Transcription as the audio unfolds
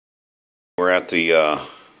We're at the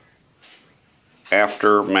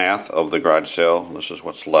aftermath of the garage sale. This is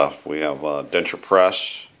what's left. We have a denture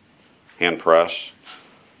press, hand press,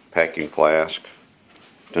 packing flask,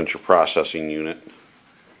 denture processing unit,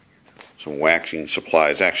 some waxing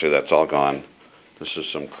supplies. Actually, that's all gone. This is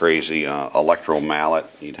some crazy electro mallet.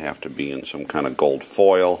 You'd have to be in some kind of gold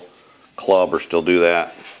foil club or still do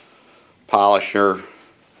that. Polisher,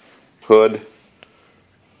 hood,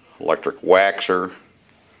 electric waxer,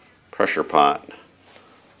 pressure pot,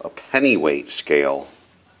 a pennyweight scale,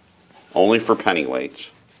 only for pennyweights,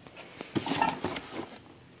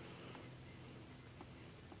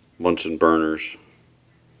 Bunsen burners,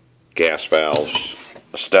 gas valves,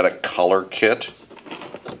 aesthetic color kit,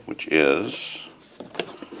 which is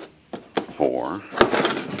for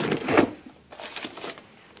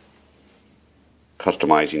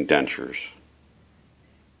customizing dentures.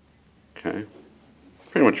 Okay,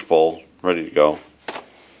 pretty much full, ready to go.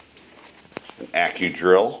 An Accu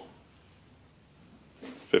drill,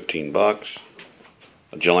 15 bucks.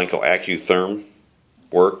 A Jelenko Accutherm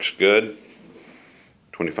works good,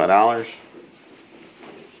 $25.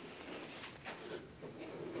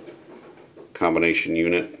 Combination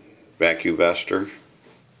unit VacuVester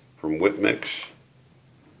from Whitmix,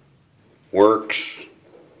 works.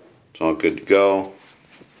 It's all good to go.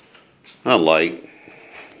 A light.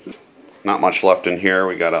 Not much left in here.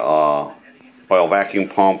 We got a oil vacuum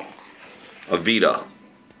pump, a Vita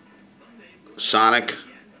Sonic.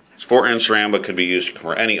 It's 4-inch SRAM, but could be used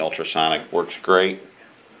for any ultrasonic. Works great.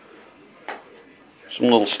 Some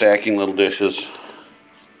little stacking little dishes.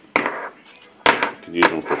 You could use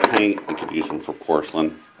them for paint. You could use them for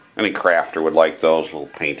porcelain. Any crafter would like those. Little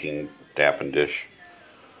painting dapping dish.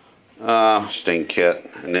 Stain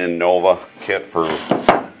kit, and then Nova kit for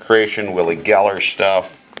creation. Willie Geller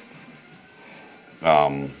stuff.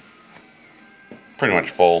 Pretty much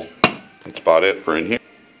full. That's about it for in here.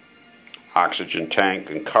 Oxygen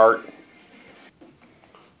tank and cart.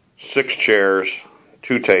 6 chairs,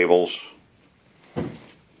 2 tables.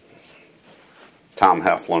 Tom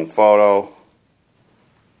Heflin photo.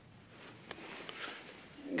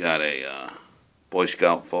 Got a Boy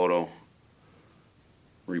Scout photo.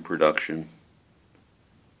 Reproduction.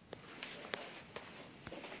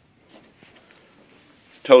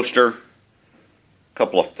 Toaster.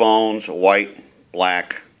 Couple of phones, a white,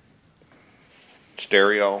 black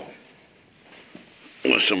stereo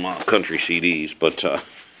with some country CDs, but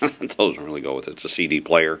those don't really go with it. It's a CD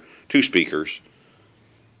player, 2 speakers,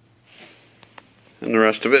 and the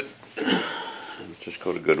rest of it, just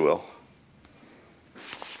go to Goodwill.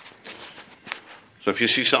 So if you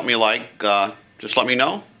see something you like, just let me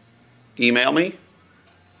know. Email me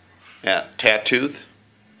at tattooth,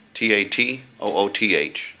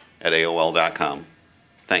 TATOOTH, at AOL.com.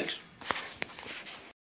 Thanks.